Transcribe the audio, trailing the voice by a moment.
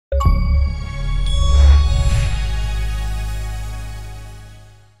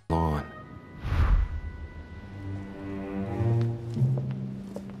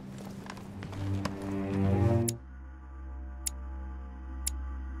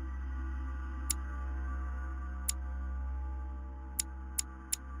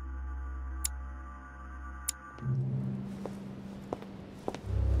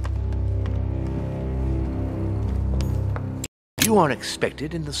You are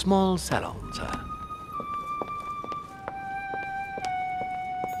expected in the small salon, sir.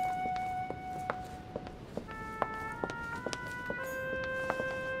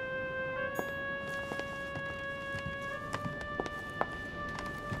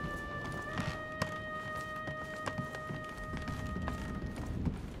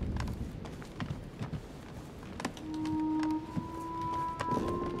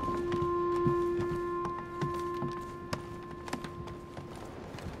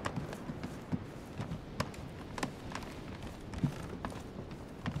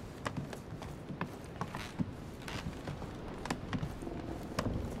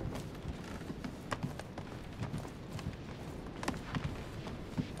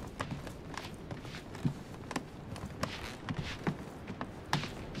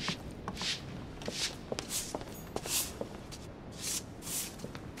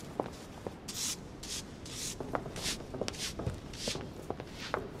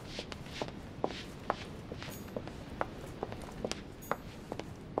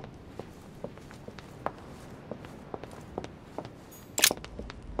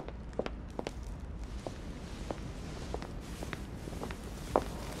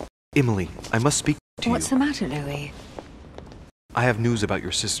 Emily, I must speak to you. What's the matter, Louis? I have news about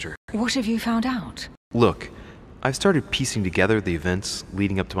your sister. What have you found out? Look, I've started piecing together the events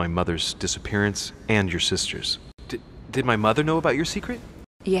leading up to my mother's disappearance and your sister's. Did my mother know about your secret?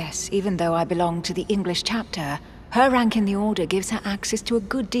 Yes, even though I belong to the English chapter, her rank in the Order gives her access to a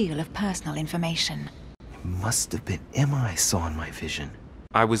good deal of personal information. It must have been Emma I saw in my vision.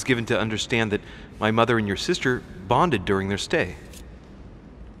 I was given to understand that my mother and your sister bonded during their stay.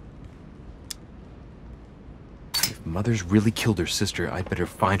 If Mother's really killed her sister, I'd better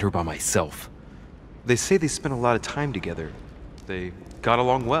find her by myself. They say they spent a lot of time together. They got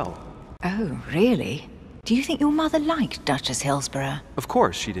along well. Oh, really? Do you think your mother liked Duchess Hillsborough? Of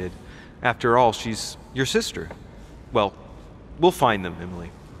course she did. After all, she's your sister. Well, we'll find them, Emily.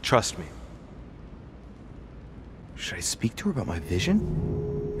 Trust me. Should I speak to her about my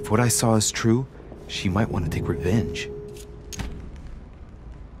vision? If what I saw is true, she might want to take revenge.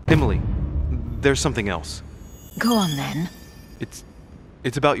 Emily, there's something else. Go on, then.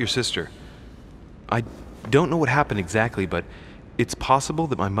 It's about your sister. I don't know what happened exactly, but it's possible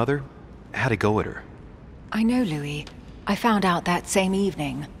that my mother had a go at her. I know, Louis. I found out that same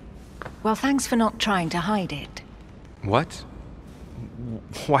evening. Well, thanks for not trying to hide it. What?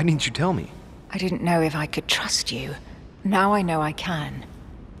 Why didn't you tell me? I didn't know if I could trust you. Now I know I can.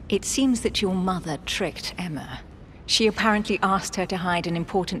 It seems that your mother tricked Emma. She apparently asked her to hide an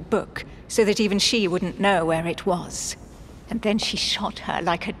important book, so that even she wouldn't know where it was. And then she shot her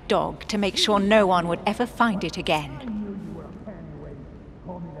like a dog to make sure no one would ever find it again.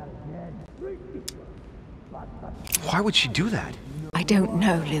 Why would she do that? I don't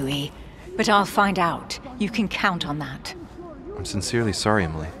know, Louis, but I'll find out. You can count on that. I'm sincerely sorry,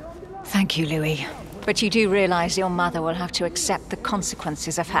 Emily. Thank you, Louis. But you do realize your mother will have to accept the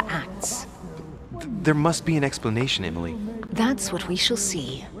consequences of her acts. There must be an explanation, Emily. That's what we shall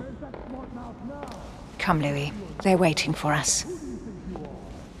see. Come, Louis. They're waiting for us.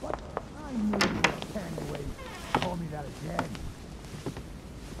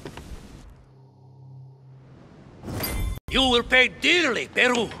 You will pay dearly,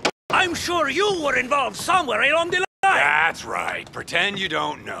 Peru. I'm sure you were involved somewhere along the line. That's right. Pretend you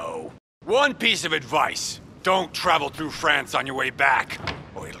don't know. One piece of advice. Don't travel through France on your way back,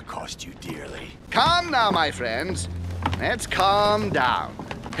 or it'll cost you dearly. Calm now, my friends. Let's calm down.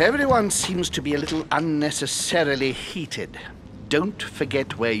 Everyone seems to be a little unnecessarily heated. Don't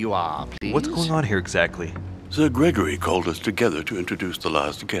forget where you are, please. What's going on here exactly? Sir Gregory called us together to introduce the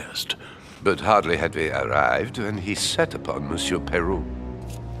last guest. But hardly had we arrived when he set upon Monsieur Peru.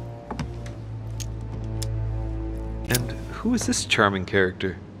 And who is this charming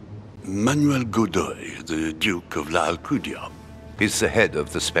character? Manuel Godoy, the Duke of La Alcudia. He's the head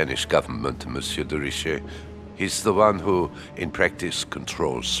of the Spanish government, Monsieur de Richet. He's the one who, in practice,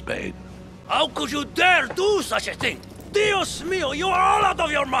 controls Spain. How could you dare do such a thing? Dios mío, you are all out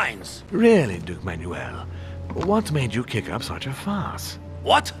of your minds! Really, Duke Manuel? What made you kick up such a fuss?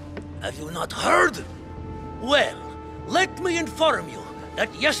 What? Have you not heard? Well, let me inform you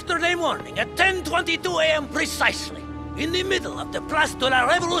that yesterday morning at 10:22 a.m. precisely, in the middle of the Place de la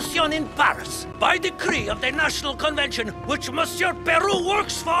Révolution in Paris, by decree of the National Convention which Monsieur Peru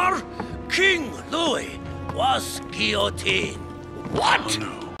works for, King Louis was guillotined. What? Oh,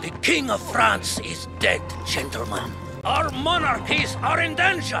 no. The King of France is dead, gentlemen. Our monarchies are in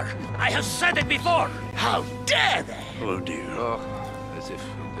danger. I have said it before. How dare they? Oh dear. Oh, as if...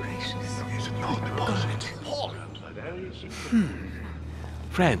 Is it not possible?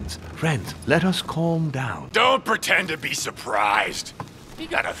 Friends, let us calm down. Don't pretend to be surprised. He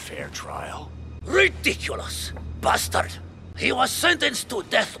got a fair trial. Ridiculous! Bastard! He was sentenced to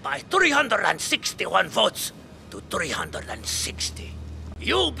death by 361 votes to 360.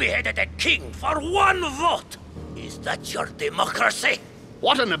 You beheaded a king for 1 vote! Is that your democracy?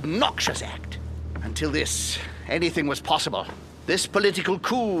 What an obnoxious act. Until this, anything was possible. This political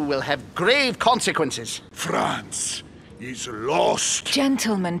coup will have grave consequences. France is lost.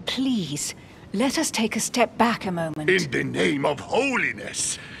 Gentlemen, please. Let us take a step back a moment. In the name of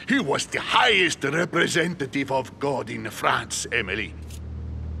holiness. He was the highest representative of God in France, Emily.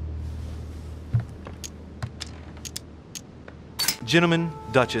 Gentlemen,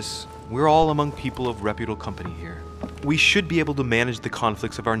 Duchess, we're all among people of reputable company here. We should be able to manage the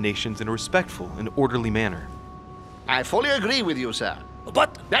conflicts of our nations in a respectful and orderly manner. I fully agree with you, sir.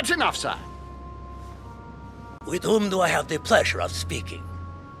 But That's enough, sir. with whom do I have the pleasure of speaking?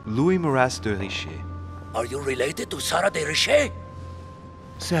 Louis Maras de Richer. Are you related to Sarah de Richer?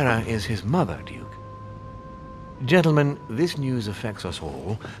 Sarah is his mother, Duke. Gentlemen, this news affects us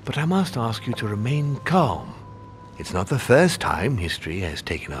all, but I must ask you to remain calm. It's not the first time history has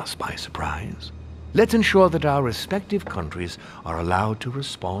taken us by surprise. Let's ensure that our respective countries are allowed to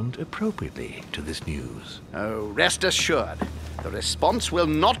respond appropriately to this news. Oh, rest assured. The response will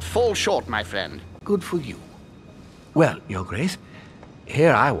not fall short, my friend. Good for you. Well, Your Grace,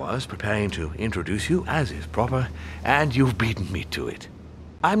 here I was preparing to introduce you as is proper, and you've beaten me to it.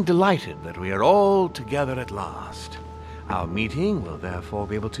 I'm delighted that we are all together at last. Our meeting will therefore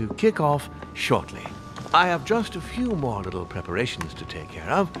be able to kick off shortly. I have just a few more little preparations to take care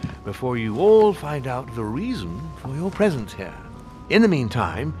of before you all find out the reason for your presence here. In the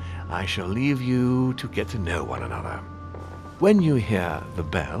meantime, I shall leave you to get to know one another. When you hear the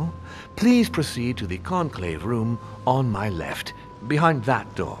bell, please proceed to the conclave room on my left, behind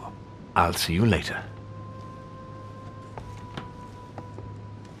that door. I'll see you later.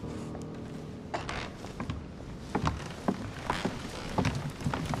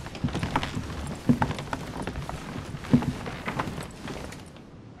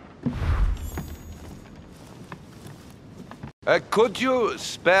 Could you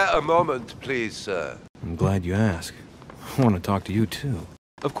spare a moment, please, sir? I'm glad you asked. I want to talk to you, too.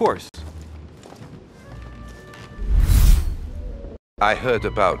 Of course. I heard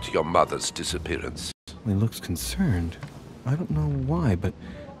about your mother's disappearance. He looks concerned. I don't know why, but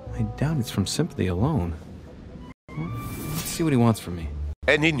I doubt it's from sympathy alone. Well, let's see what he wants from me.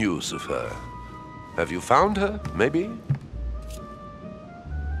 Any news of her? Have you found her, maybe?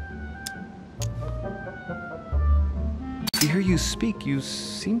 To hear you speak, you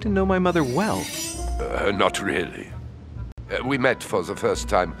seem to know my mother well. Not really. We met for the first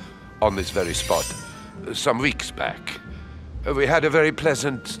time on this very spot some weeks back. We had a very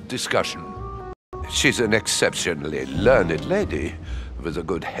pleasant discussion. She's an exceptionally learned lady with a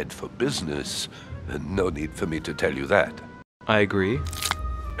good head for business. No need for me to tell you that. I agree.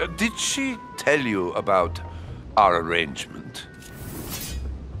 Did she tell you about our arrangement?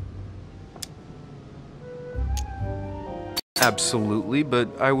 Absolutely, but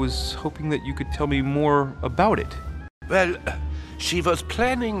I was hoping that you could tell me more about it. Well, she was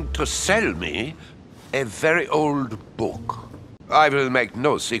planning to sell me a very old book. I will make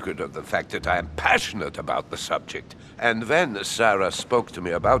no secret of the fact that I am passionate about the subject, and when Sarah spoke to me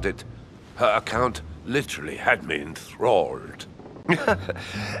about it, her account literally had me enthralled.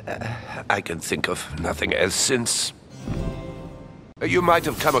 I can think of nothing else since. You might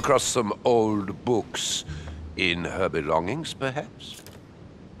have come across some old books in her belongings, perhaps?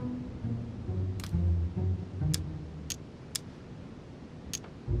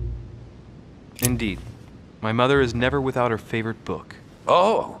 Indeed. My mother is never without her favorite book.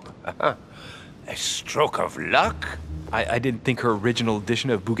 Oh, a stroke of luck? I didn't think her original edition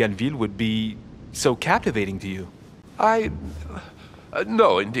of Bougainville would be so captivating to you.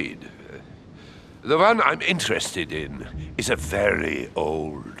 No, indeed. The one I'm interested in is a very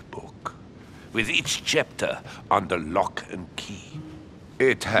old book, with each chapter under lock and key.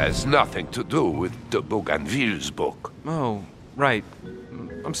 It has nothing to do with de Bougainville's book. Oh, right.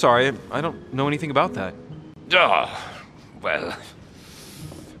 I'm sorry, I don't know anything about that. Well,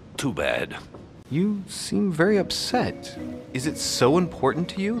 too bad. You seem very upset. Is it so important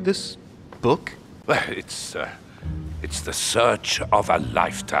to you, this book? Well, it's the search of a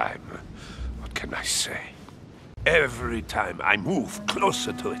lifetime. What can I say? Every time I move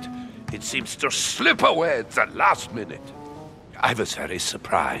closer to it, it seems to slip away at the last minute. I was very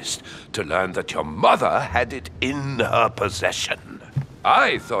surprised to learn that your mother had it in her possession.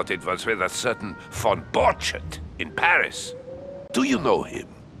 I thought it was with a certain von Borchardt in Paris. Do you know him?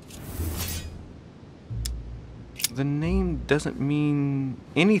 The name doesn't mean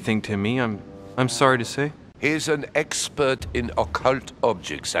anything to me, I'm sorry to say. He's an expert in occult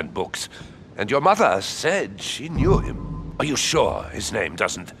objects and books, and your mother said she knew him. Are you sure his name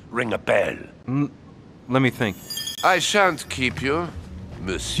doesn't ring a bell? Let me think. I shan't keep you,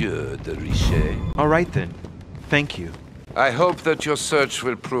 Monsieur de Richet. All right then. Thank you. I hope that your search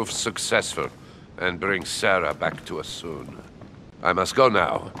will prove successful and bring Sarah back to us soon. I must go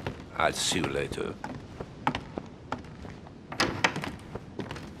now. I'll see you later.